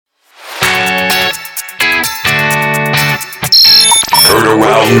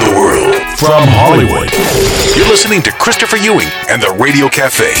around the world. From Hollywood, you're listening to Christopher Ewing and the Radio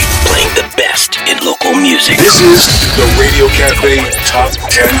Cafe. Playing the best in local music. This is the Radio Cafe Top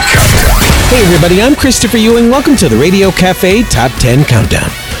 10 Countdown. Hey everybody, I'm Christopher Ewing. Welcome to the Radio Cafe Top 10 Countdown.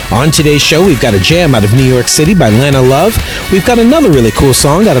 On today's show, we've got a jam out of New York City by Lana Love. We've got another really cool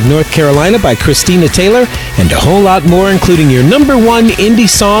song out of North Carolina by Christina Taylor, and a whole lot more, including your number one indie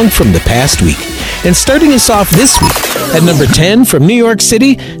song from the past week. And starting us off this week, at number 10 from New York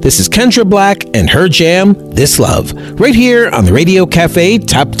City, this is Kendra Black and her jam, This Love, right here on the Radio Cafe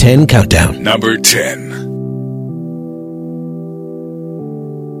Top 10 Countdown. Number 10.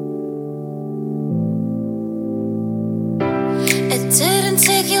 It didn't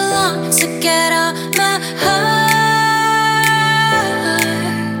take you long to get on my heart.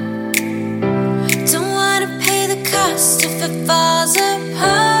 Don't wanna pay the cost if it falls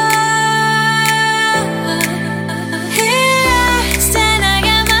apart.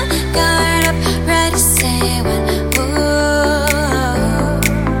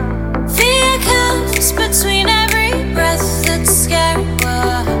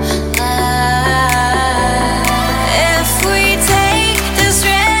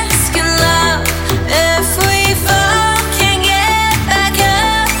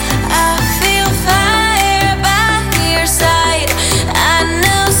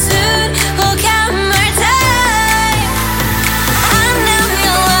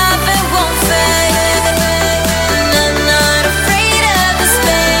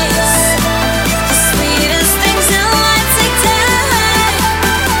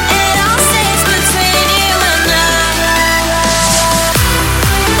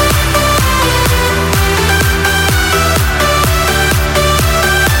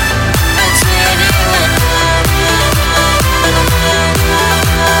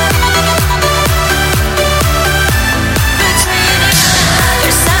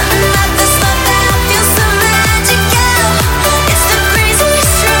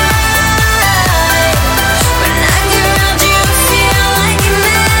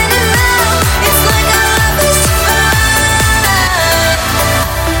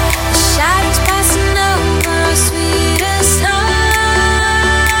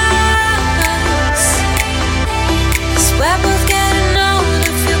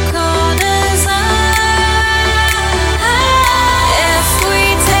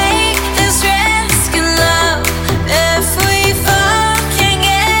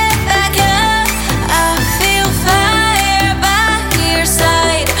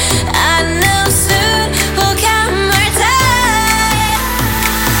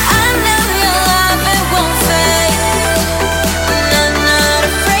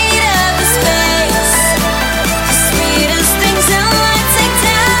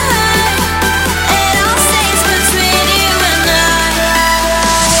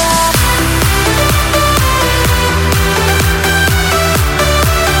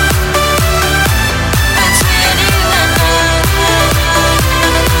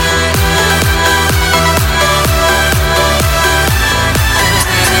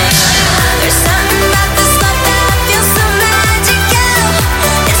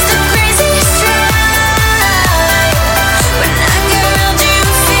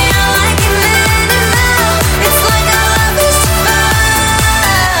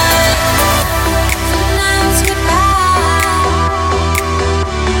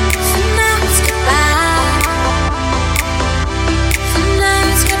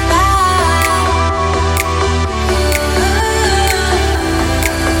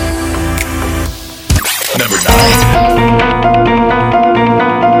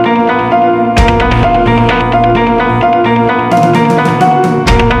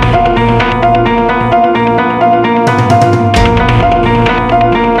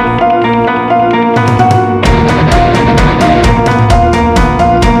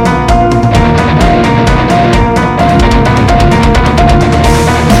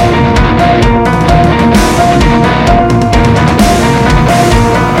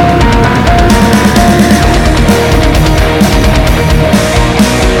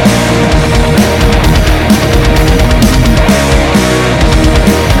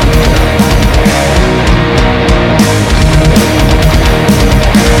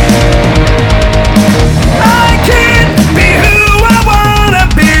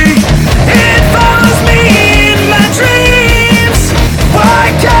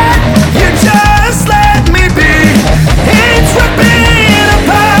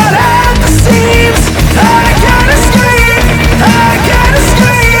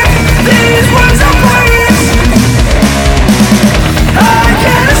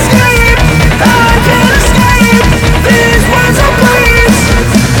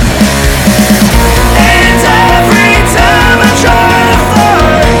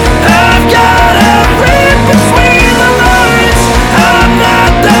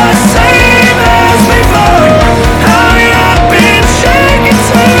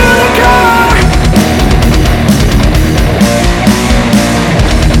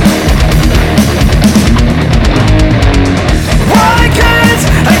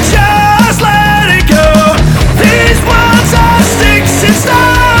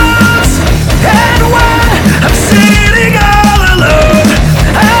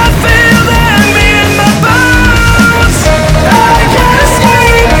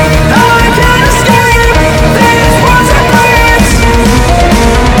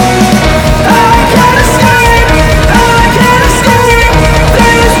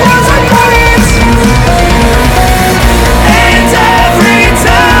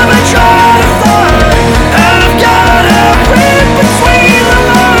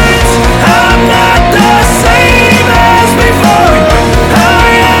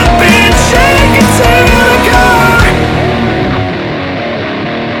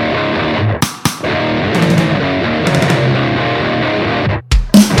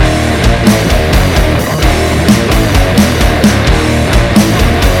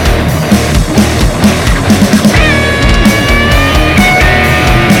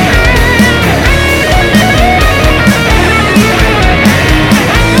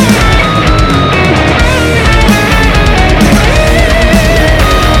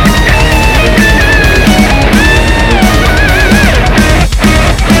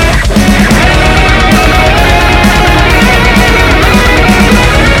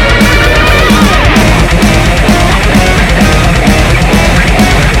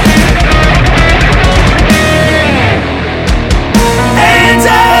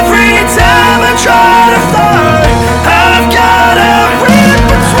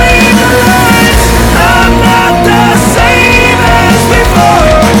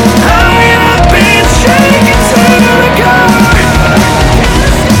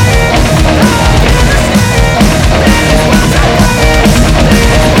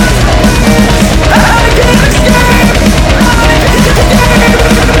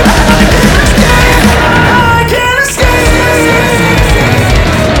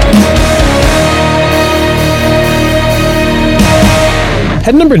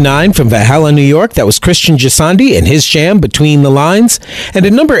 At number 9 from Valhalla, New York, that was Christian Gisandi and his jam, Between the Lines. And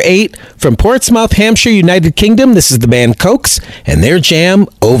at number 8 from Portsmouth, Hampshire, United Kingdom, this is the band Cokes and their jam,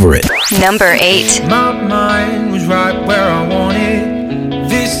 Over It. Number 8. My mind was right where I wanted.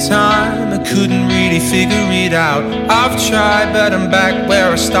 This time I couldn't really figure it out. I've tried, but I'm back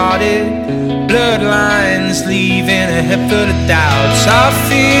where I started. Bloodlines leaving a head full of doubts. I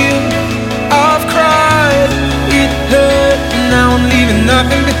feel I've cried, it hurt, now I'm leaving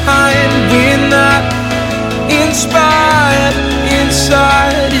nothing behind. We're not inspired,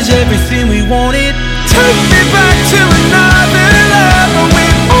 inside is everything we wanted. Take me back to another love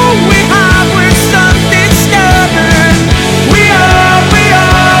when all we had was something stubborn. We are waking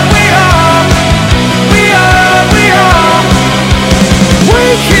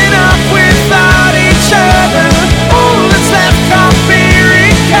up without each other. All that's left are fear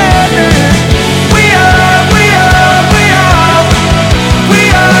and color. We are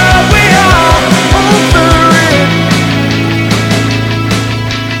over it.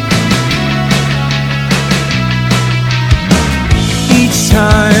 Each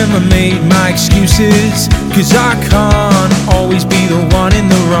time I made my excuses, 'cause I can't always be the one in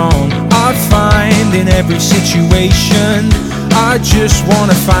the wrong. I find in every situation I just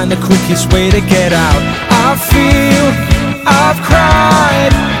wanna find the quickest way to get out. I feel I've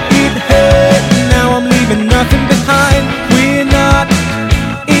cried, it hurt, now I'm leaving nothing behind. We're not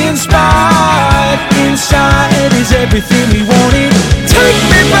inspired, inside is everything we wanted. Take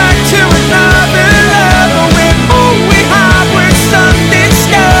me back to another love when all we had was something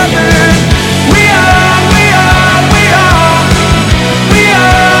stubborn. We are waking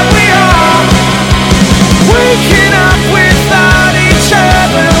up without each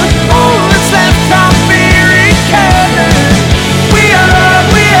other. All that's left are fear and color. We are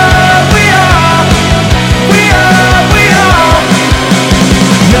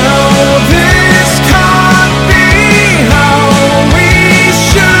No, this can't be how we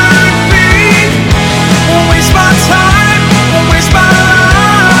should be. Won't waste my time, won't waste my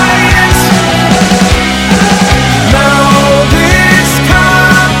lives. No, this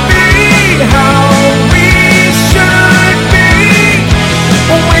can't be how we should be.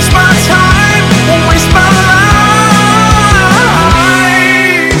 Won't waste my time, won't waste my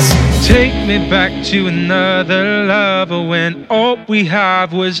lives. Take me back to another lover when all we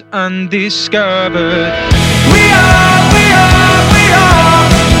have was undiscovered. We are waking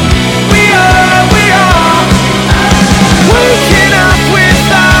up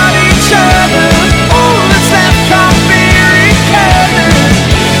without each other. All that's left are fear and color.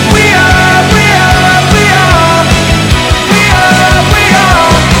 We are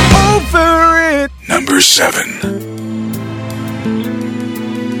over it. Number 7.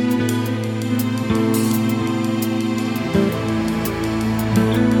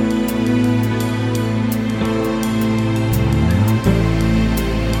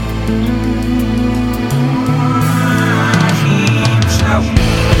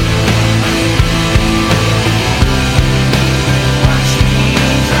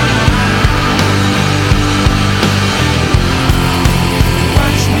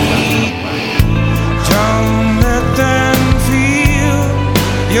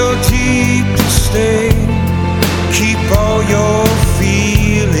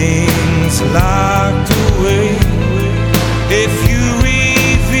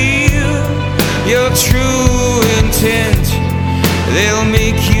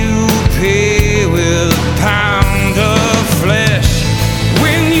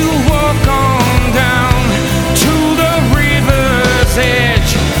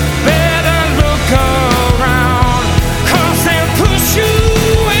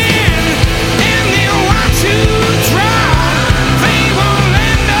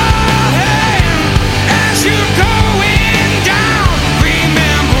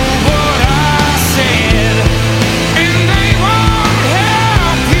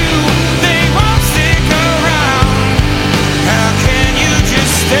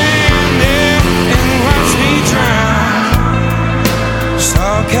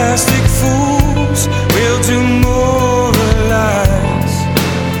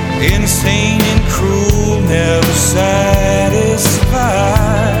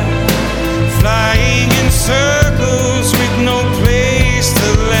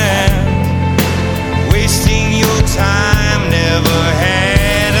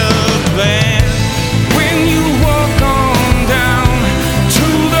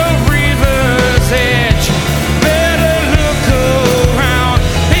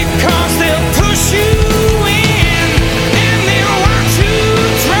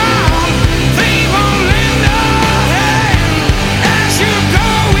 You go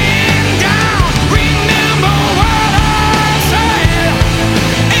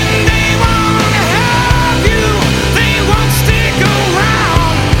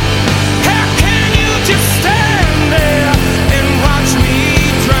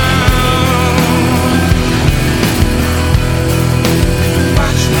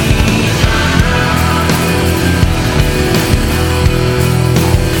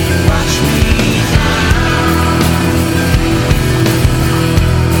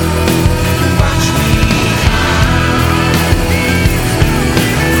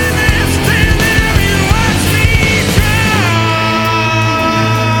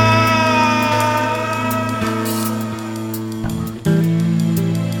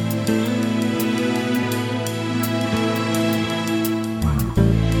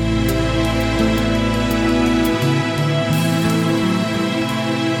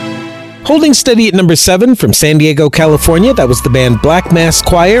Holding steady at number 7 from San Diego, California, that was the band Black Mass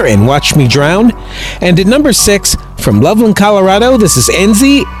Choir and Watch Me Drown. And at number 6 from Loveland, Colorado, this is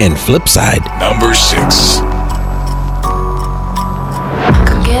Enzy and Flipside. Number 6.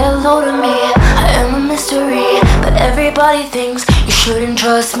 Come get a load of me, I am a mystery, but everybody thinks you shouldn't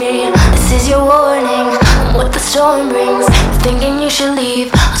trust me. This is your warning, and what the storm brings. You're thinking you should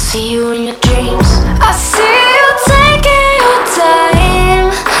leave, I'll see you in your dreams. I see you taking your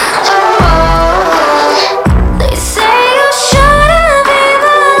time. They say you shouldn't be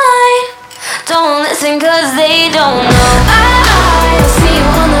the light. Don't listen cause they don't know. I'll see you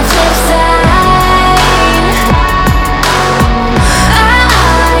on the flip side.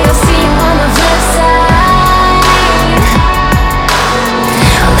 I'll see you on the flip side.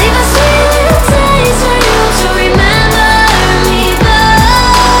 I'll leave a sweet little taste for you to remember me by.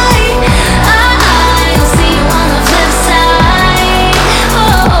 I'll see you on the flip side.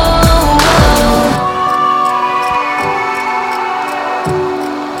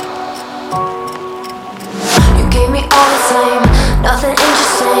 You gave me all the time, nothing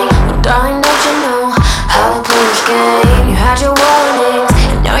interesting. But darling, don't you know how to play this game? You had your warnings,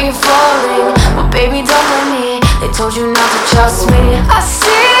 and now you're falling. But baby, don't blame me, they told you not to trust me. I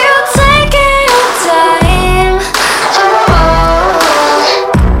see you taking your time.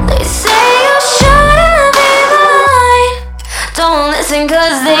 They say you shouldn't be the light. Don't listen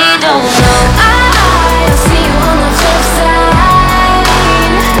cause they don't know. I'll see you on the flip side.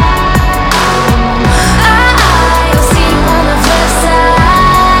 I'll see you on the flip side.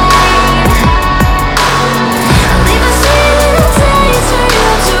 I'll leave a sweet little taste for you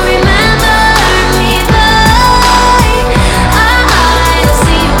to remember me by. I'll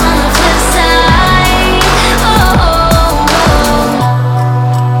see you on the flip side.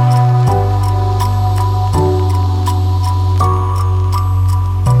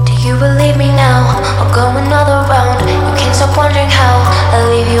 Do you believe me now? I'll go another round. You can't stop wondering how I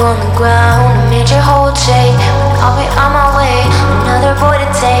leave you on the ground. I made your whole shake, but I'll be on my way. Another boy to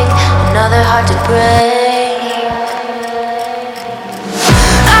take, another heart to break.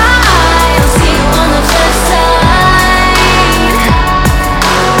 I'll see you on the flip side.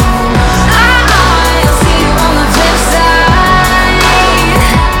 I'll see you on the flip side.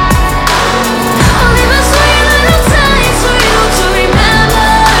 I'll leave a sweet little taste for you to remember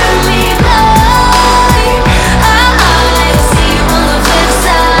me by. I'll see you on the flip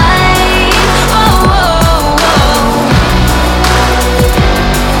side.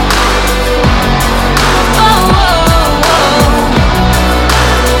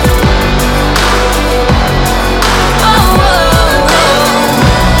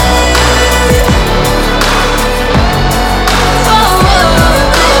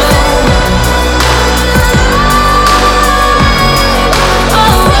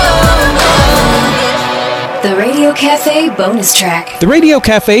 The Radio Cafe bonus track. The Radio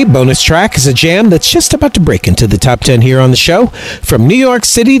Cafe bonus track is a jam that's just about to break into the top 10 here on the show. From New York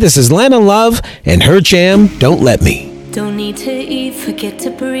City, this is Lana Love and her jam, Don't Let Me. Don't need to eat, forget to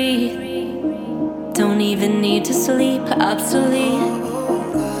breathe. Don't even need to sleep, obsolete.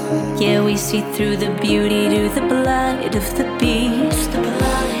 Yeah, we see through the beauty to the blight of the beast. The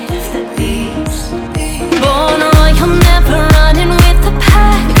blight of the beast. Born royal, never running with the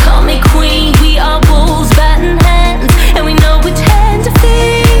pack. They call me queen, we are wolves, batting hands, and we know which hand to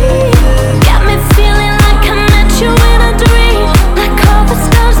feed. Got me feeling like I met you in a dream. Like all the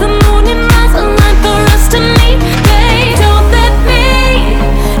stars, the moon and Mars align for us to meet. Babe, don't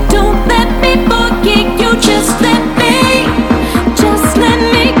let me forget you. Just let me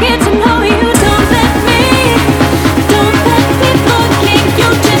get to know you. Don't let me forget you.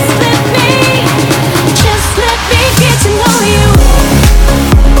 Just let me get to know you.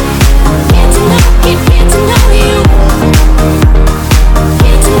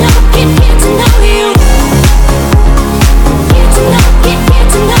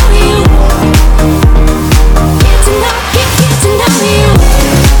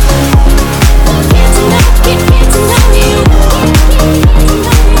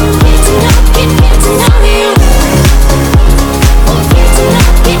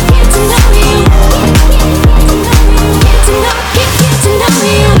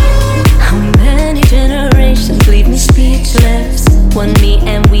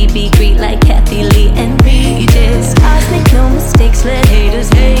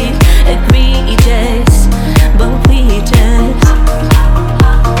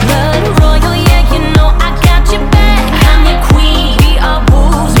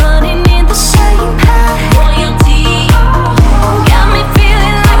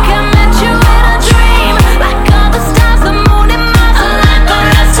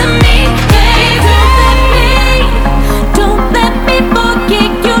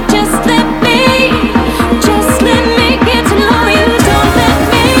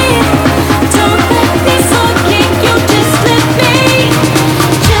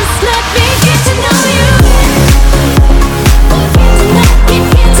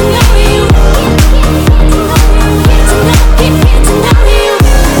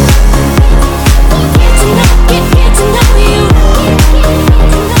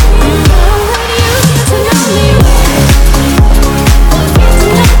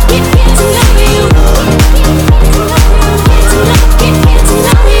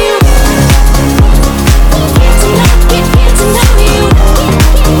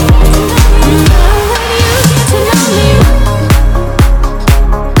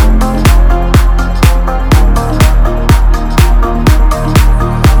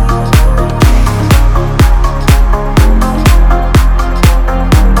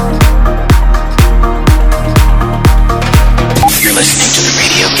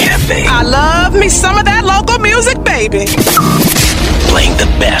 music, baby. Playing the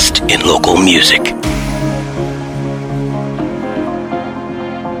best in local music.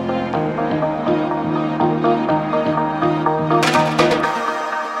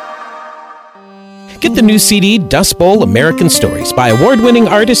 Get the new CD, Dust Bowl American Stories, by award-winning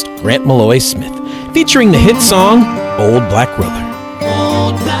artist Grant Malloy Smith, featuring the hit song, Old Black Roller.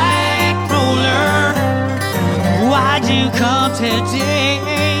 Old black roller, why'd you come today?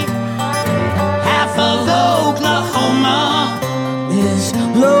 Half of Oklahoma is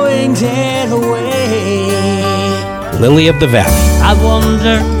blowing dead away. Lily of the Valley. I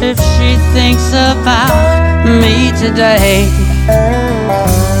wonder if she thinks about me today.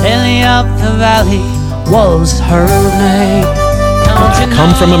 Lily of the Valley was her name. Don't you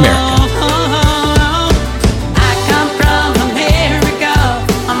Come From America. I come from America,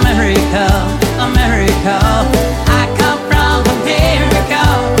 America, America. I come from America,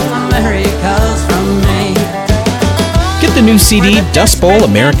 America's from me. Get the new CD, Dust Bowl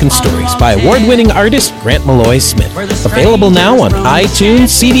American Stories, by award-winning artist Grant Malloy Smith. Available now on iTunes,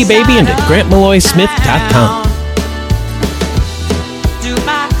 CD Baby, and at grantmalloysmith.com.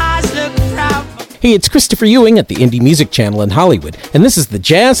 Hey, it's Christopher Ewing at the Indie Music Channel in Hollywood, and this is the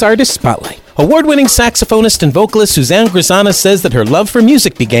Jazz Artist Spotlight. Award-winning saxophonist and vocalist Suzanne Grisana says that her love for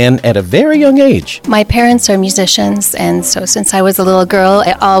music began at a very young age. My parents are musicians, and so since I was a little girl,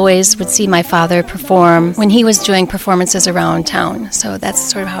 I always would see my father perform when he was doing performances around town. So that's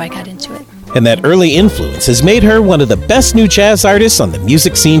sort of how I got into it. And that early influence has made her one of the best new jazz artists on the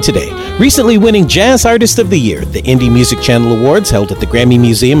music scene today, recently winning Jazz Artist of the Year at the Indie Music Channel Awards held at the Grammy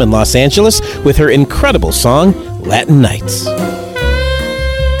Museum in Los Angeles with her incredible song, Latin Nights.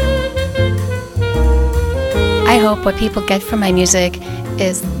 I hope what people get from my music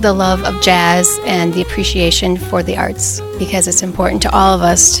is the love of jazz and the appreciation for the arts, because it's important to all of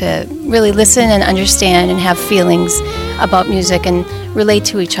us to really listen and understand and have feelings about music and relate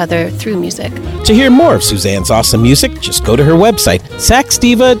to each other through music. To hear more of Suzanne's awesome music, just go to her website,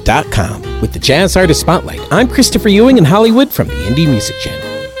 saxdiva.com. With the Jazz Artist Spotlight, I'm Christopher Ewing in Hollywood from the Indie Music Channel.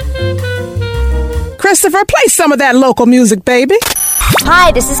 Christopher, play some of that local music, baby.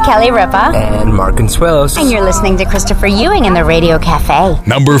 Hi, this is Kelly Ripa. And Mark Consuelos. And you're listening to Christopher Ewing in the Radio Cafe.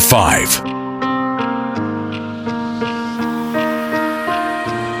 Number 5.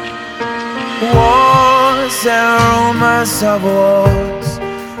 Wars and rumors of wars,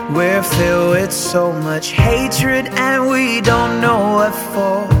 we're filled with so much hatred and we don't know what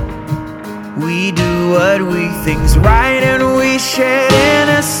for. We do what we think's right and we shed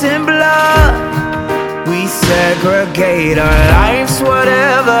innocent blood. We segregate our lives,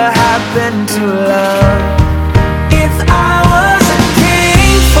 whatever happened to love. If I was a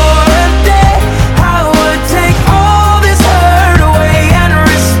king for a day, I would take all this hurt away and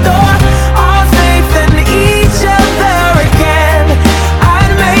restore our faith in each other again.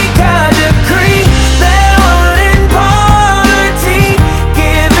 I'd make a decree that would end poverty,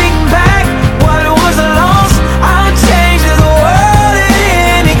 giving back what was lost. I'd change the world at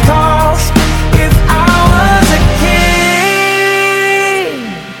any cost. If I was a king,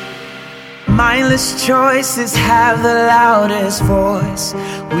 mindless choices have the loudest voice.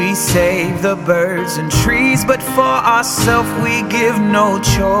 We save the birds and trees, but for ourselves we give no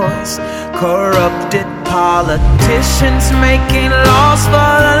choice. Corrupted politicians making laws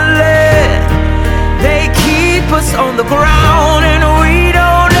for the land. They keep us on the ground and we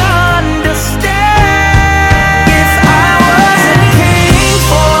don't understand. If I was a king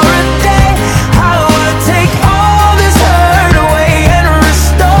for a day, I would take all this hurt away and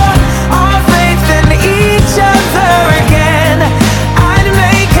restore our faith in each other again. I'd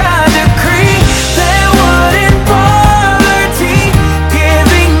make a decree that would end poverty,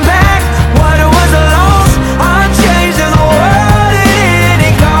 giving back what was lost. I'd change the world at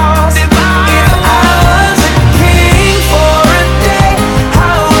any cost. If I was a king for a day,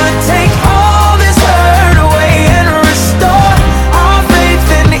 I would take all this hurt away and restore our faith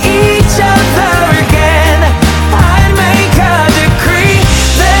in each other again. I'd make a decree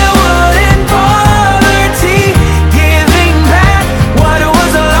that would end poverty, giving back what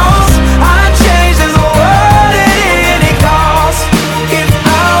was lost. I'd change this world at any cost. If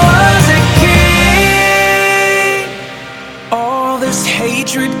I was a king, all this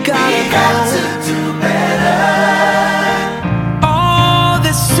hatred gotta go. All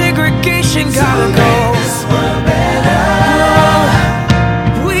this segregation gotta go.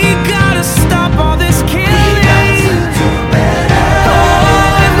 We gotta stop all this killing.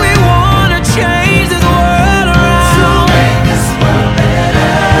 Oh, if we wanna change this world around.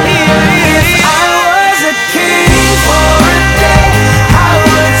 If I was a king for a day, I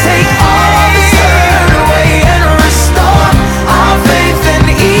would take all this hurt away and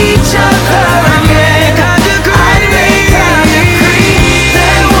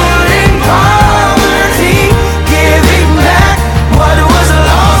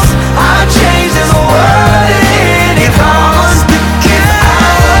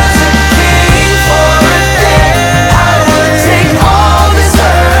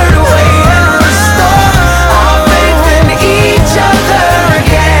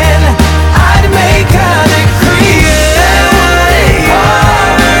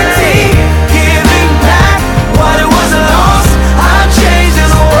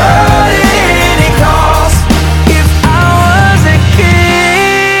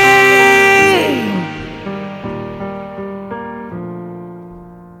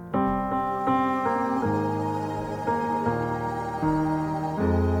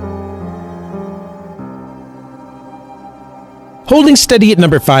Holding steady at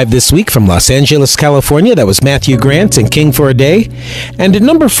number 5 this week from Los Angeles, California, that was Matthew Grant and King for a Day. And at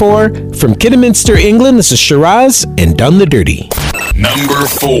number 4 from Kidderminster, England, this is Shiraz and Done the Dirty. Number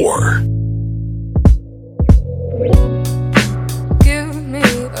 4. Give me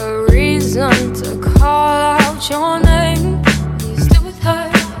a reason to call out your name. You're still with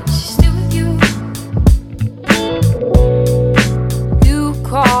her, she's still with you. You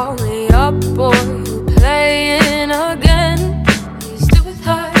call me up, boy, you playing again. You're still with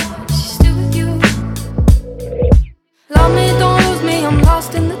her, she's still with you. Love me, don't lose me, I'm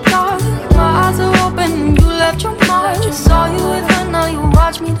lost in the dark. My eyes are open, you left your mark. I saw you with her, now you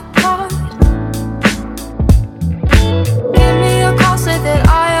watch me depart. Give me a call, say that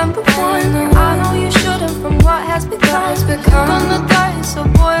I am the one. I know you shouldn't from what has become. Gonna die, so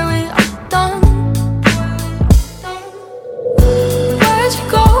boy, we are done. Where'd you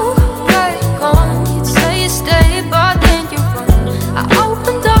go? Where you gone? You'd say you stay, but then you run. I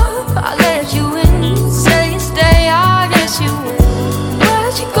opened up, I let you in. Say you stay, I guess you win.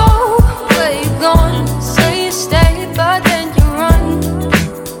 Where'd you go? Where you gone? Say you stay, but then you run.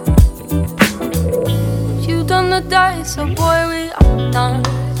 You done the dice, so boy, we are done.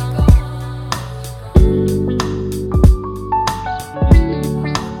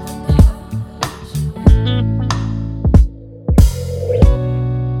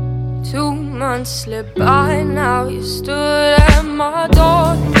 Slip by, now you stood at my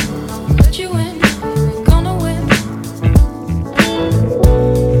door. Let you in, you're gonna win.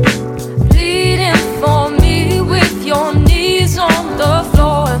 Pleading for me with your knees on the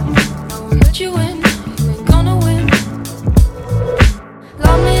floor. Let you in, you're gonna win.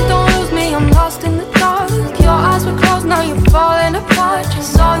 Love me, don't lose me, I'm lost in the dark. Your eyes were closed, now you're falling apart.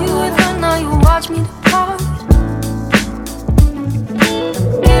 Just saw you with her, now you watch me depart.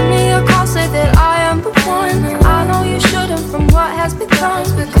 Say that I am the one. I know you shouldn't from what has become.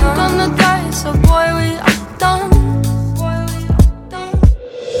 Gonna die, so boy, we are done.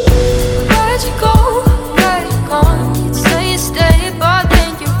 Where'd you go? Where you gone? You'd say you stay, but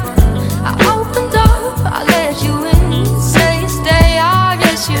then you run. I opened up, I let you in. Say you stay, I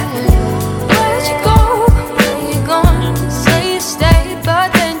guess you win. Where'd you go? Where you gone? Say you stay,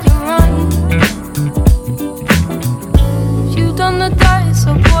 but then you run. You done the dice,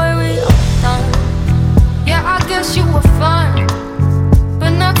 so boy, we are. Yeah, I guess you were fun,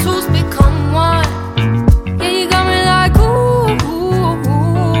 but now two's become one. Yeah, you got me like, ooh, ooh,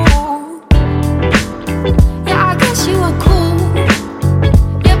 ooh. Yeah, I guess you were cool.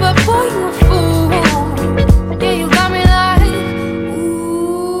 Yeah, but boy, you a fool. Yeah, you got me like,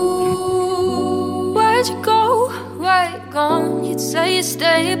 ooh. Where'd you go? Where you gone? You'd say you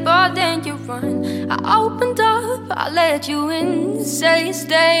stay, but then you run. I opened up, I let you in. Say you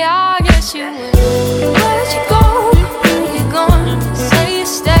stay, I guess you win. Where'd you go? Where you gone? Say you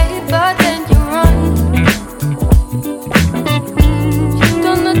stay, but then you run. You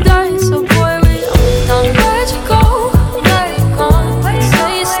done the dice, so boy, we are done. Where'd you go? Where you gone?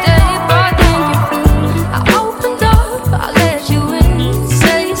 Say you stay, but then you run. I opened up, I let you in.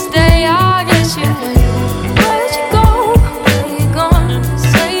 Say you stay, I guess you win. Where'd you go? Where you gone?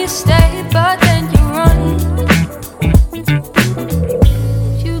 Say you stay, but then you run.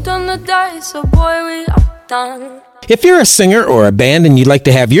 You done the dice, so boy, we are done. If you're a singer or a band and you'd like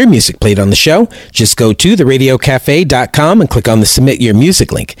to have your music played on the show, just go to theradiocafe.com and click on the Submit Your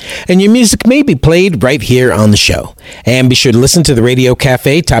Music link, and your music may be played right here on the show. And be sure to listen to the Radio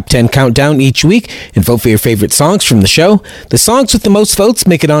Cafe Top 10 Countdown each week and vote for your favorite songs from the show. The songs with the most votes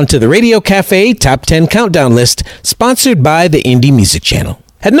make it onto the Radio Cafe Top 10 Countdown list, sponsored by the Indie Music Channel.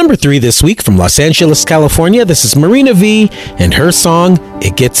 At number 3 this week from Los Angeles, California, this is Marina V and her song,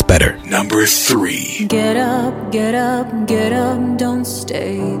 It Gets Better. Number 3. Get up, get up, get up, don't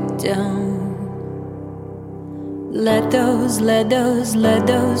stay down. Let those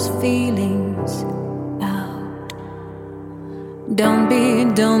feelings out. Don't be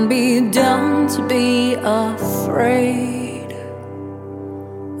afraid.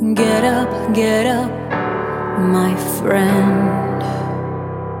 Get up, my friend.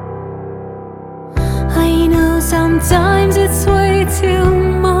 I know sometimes it's way too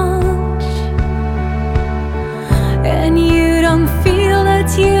much, and you don't feel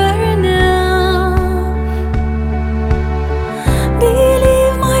that you're enough.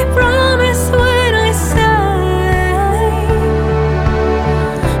 Believe my promise when I say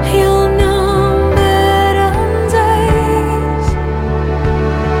you'll know better days.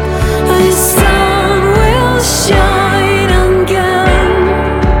 The sun will shine again.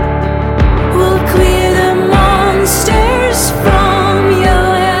 We'll clear the monsters from your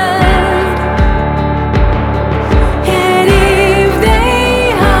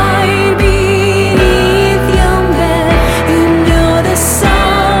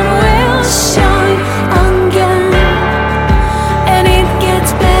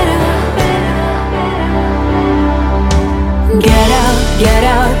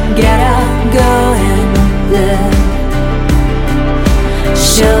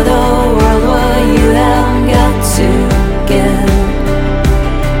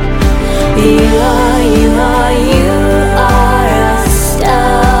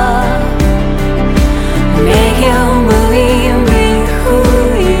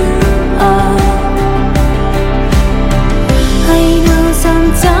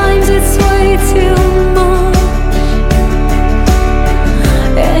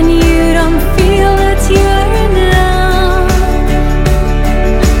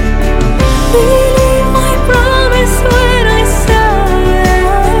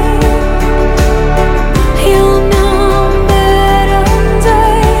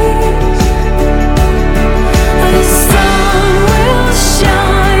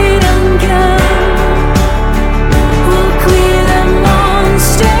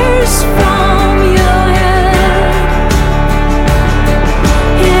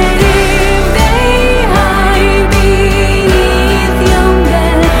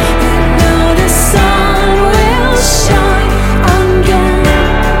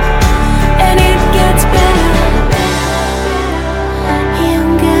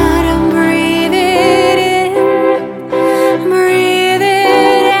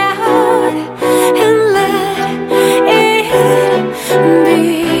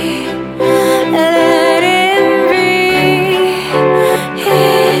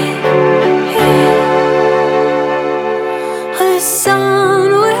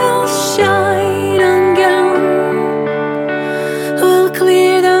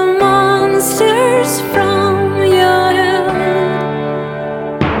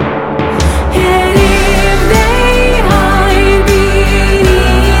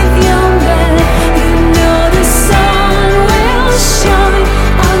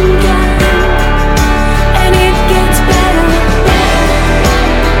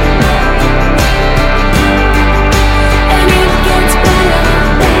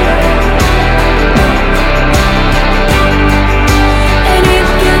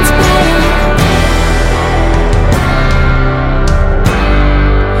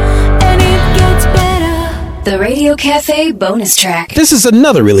The Radio Cafe bonus track. This is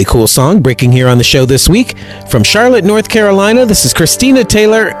another really cool song breaking here on the show this week. From Charlotte, North Carolina, this is Christina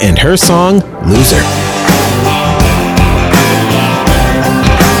Taylor and her song, Loser.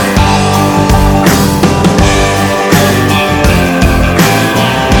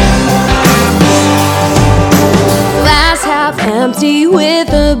 Glass half empty with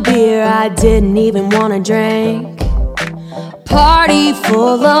a beer I didn't even want to drink. Party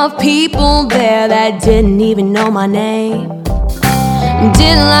full of people there that didn't even know my name.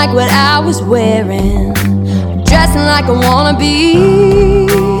 Didn't like what I was wearing, dressing like a wannabe.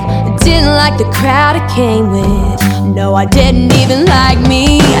 Didn't like the crowd I came with, no, I didn't even like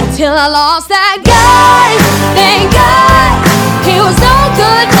me. Until I lost that guy, thank God. He was no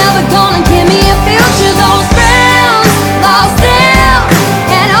good, never gonna give me a future. Those friends lost them,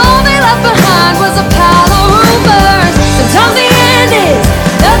 and all they left behind was a pile of rumors. Sometimes the end is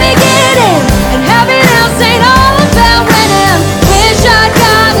the beginning, and happiness ain't all about winning. Wish I'd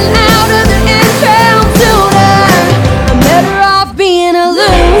gotten out of the in-crowd sooner. I'm better off being a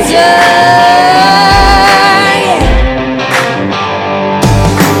loser.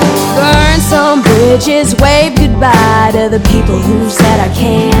 Burn some bridges, wave goodbye to the people who said I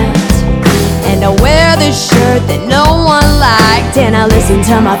can't. And I wear this shirt that no one liked, and I listen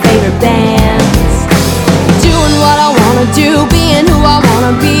to my favorite bands. Doing what I wanna do, being who I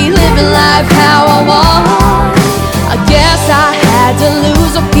wanna be, living life how I want. I guess I had to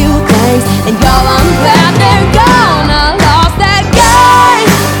lose a few things, and y'all, I'm glad they're gone. I lost that guy,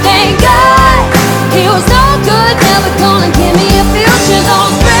 thank God. He was no good, never gonna give me a future.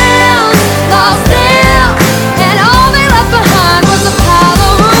 Those friends lost them, and all they left behind was a pile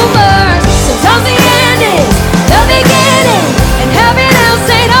of rumors. Sometimes the end is the beginning, and happiness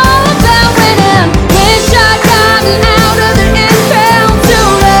ain't all about winning. Wish I'd gotten out of the in-crowd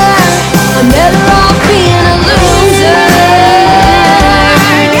sooner. I'm better off being a loser.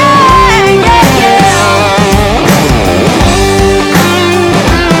 Yeah, yeah, yeah.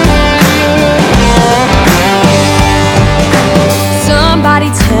 Somebody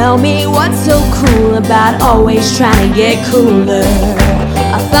tell me what's so cool about always trying to get cooler.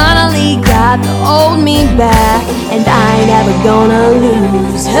 I finally got the old me back, and I ain't ever gonna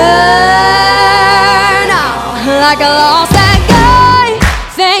lose her. No, like I lost that guy,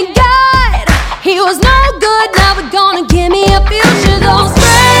 thank God. He was no good, never gonna give me a future. Those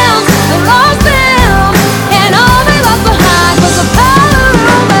friends, I lost them, and all they left behind was a pile of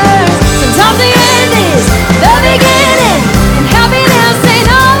rumors. Sometimes the end is the beginning, and happiness ain't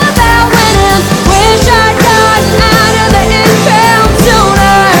all about winning. Wish I'd gotten out of the in-crowd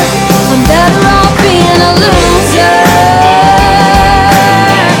sooner. I'm better off being a loser.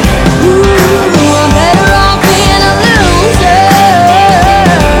 Ooh.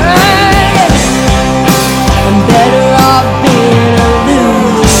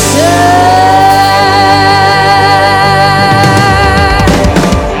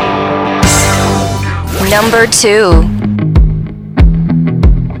 Number 2.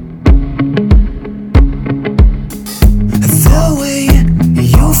 The way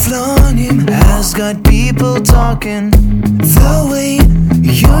you flaunt him has got people talking. The way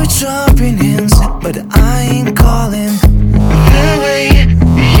you're chopping hands, but I ain't calling. The way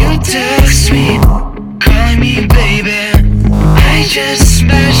you text me, call me baby, I just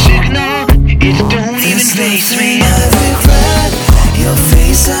smash ignore. It don't even face me. I regret your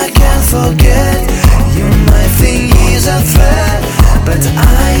face, I can't forget. You might think he's a threat, but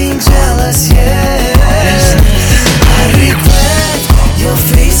I ain't jealous yet. I regret your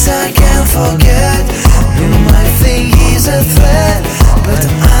face, I can't forget. You might think he's a threat, but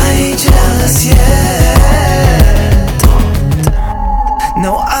I ain't jealous yet.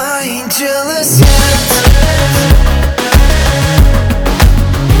 No, I ain't jealous yet.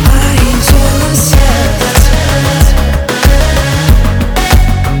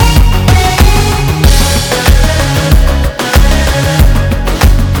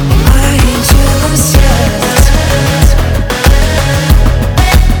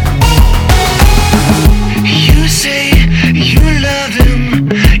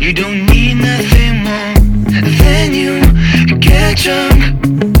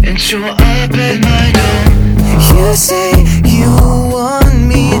 Show up at my door. You say you want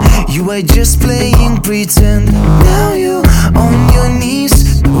me, you are just playing pretend. Now you on your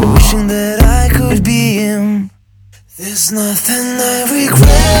knees, wishing that I could be him. There's nothing I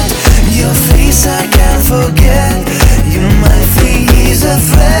regret. Your face I can't forget. You might think he's a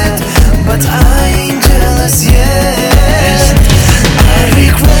threat, but I ain't jealous yet. I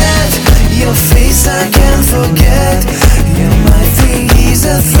regret your face I can't forget. You might think he's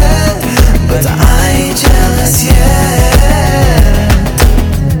a threat, but I ain't jealous yet.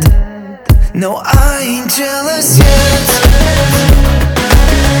 No, I ain't jealous yet.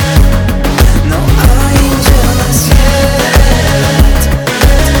 No, I ain't jealous yet.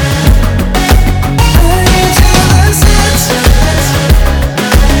 I ain't jealous yet.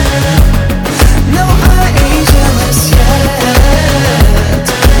 No, I ain't jealous yet.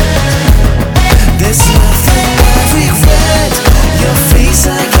 There's nothing I regret. Your face I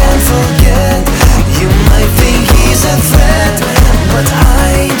can't forget. You might think he's a threat, but I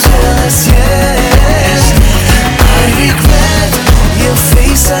ain't jealous yet. I regret your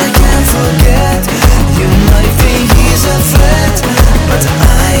face I can't forget. You might think he's a threat, but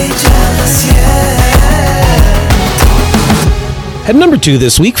I ain't jealous yet. At number 2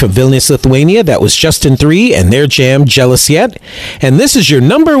 this week from Vilnius, Lithuania, that was Justin 3 and their jam, Jealous Yet. And this is your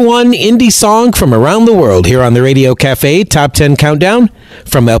number 1 indie song from around the world here on the Radio Cafe Top 10 Countdown.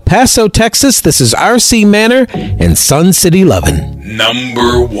 From El Paso, Texas, this is R.C. Manor and Sun City Lovin'.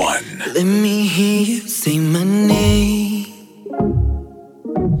 Number 1. Let me hear you say my name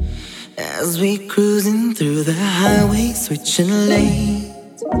as we cruising through the highway, switching lanes.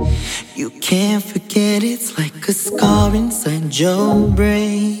 You can't forget, it's like a scar inside your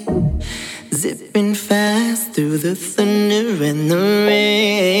brain, zipping fast through the thunder and the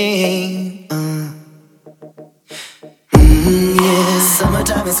rain. Yeah,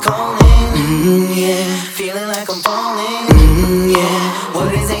 summertime is calling. Yeah, feeling like I'm falling. Yeah,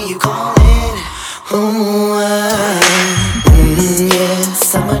 what is it you call it? Yeah,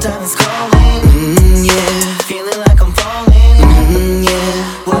 summertime is calling. Yeah, feeling like I'm falling. Yeah,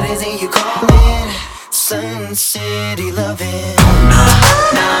 what is it you call it? Sun City loving.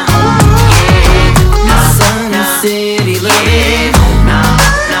 Sun City loving.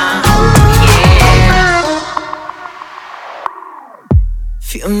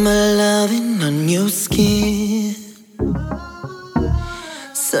 Feel my loving on your skin.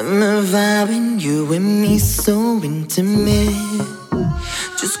 Summer vibing, you and me so intimate.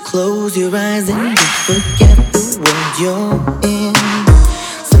 Just close your eyes and don't forget the world you're in.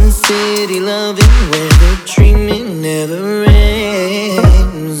 Sun City loving, where the dreaming never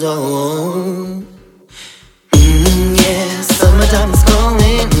ends. Oh, yeah, summertime is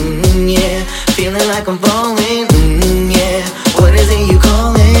calling. Yeah, feeling like I'm falling. Yeah, what is it you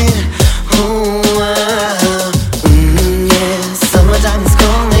call it? Oh, yeah, summertime is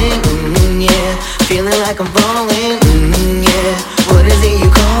calling. Yeah, feeling like I'm falling. Yeah, what is it you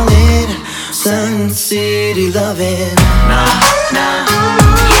call it? Sun City loving.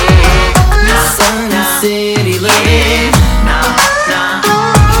 Sun City loving.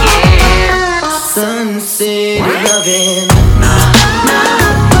 Sun City loving.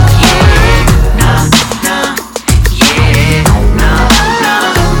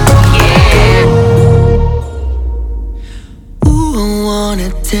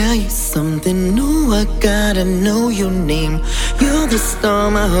 Tell you something new, I gotta know your name. You're the star,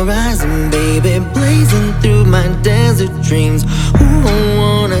 my horizon, baby, blazing through my desert dreams. Ooh, I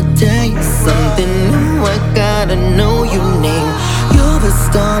wanna tell you something new, I gotta know your name. You're the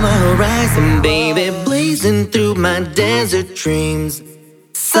star, my horizon, baby, blazing through my desert dreams.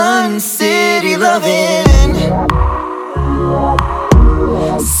 Sun City loving,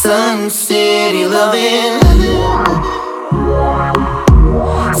 Sun City loving,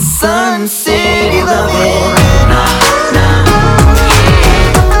 Sun City loving.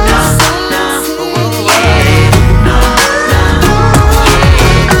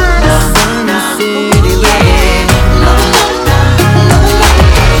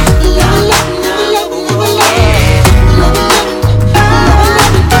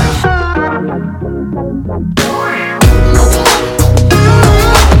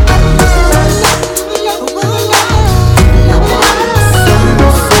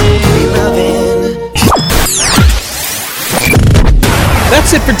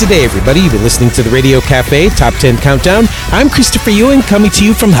 That's it for today, everybody. You've been listening to the Radio Cafe Top 10 Countdown. I'm Christopher Ewing, coming to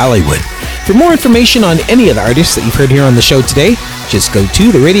you from Hollywood. For more information on any of the artists that you've heard here on the show today, just go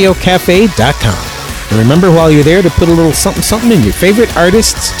to theradiocafe.com. And remember, while you're there, to put a little something in your favorite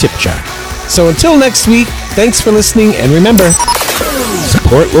artist's tip jar. So until next week, thanks for listening, and remember,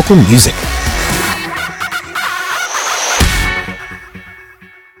 support local music.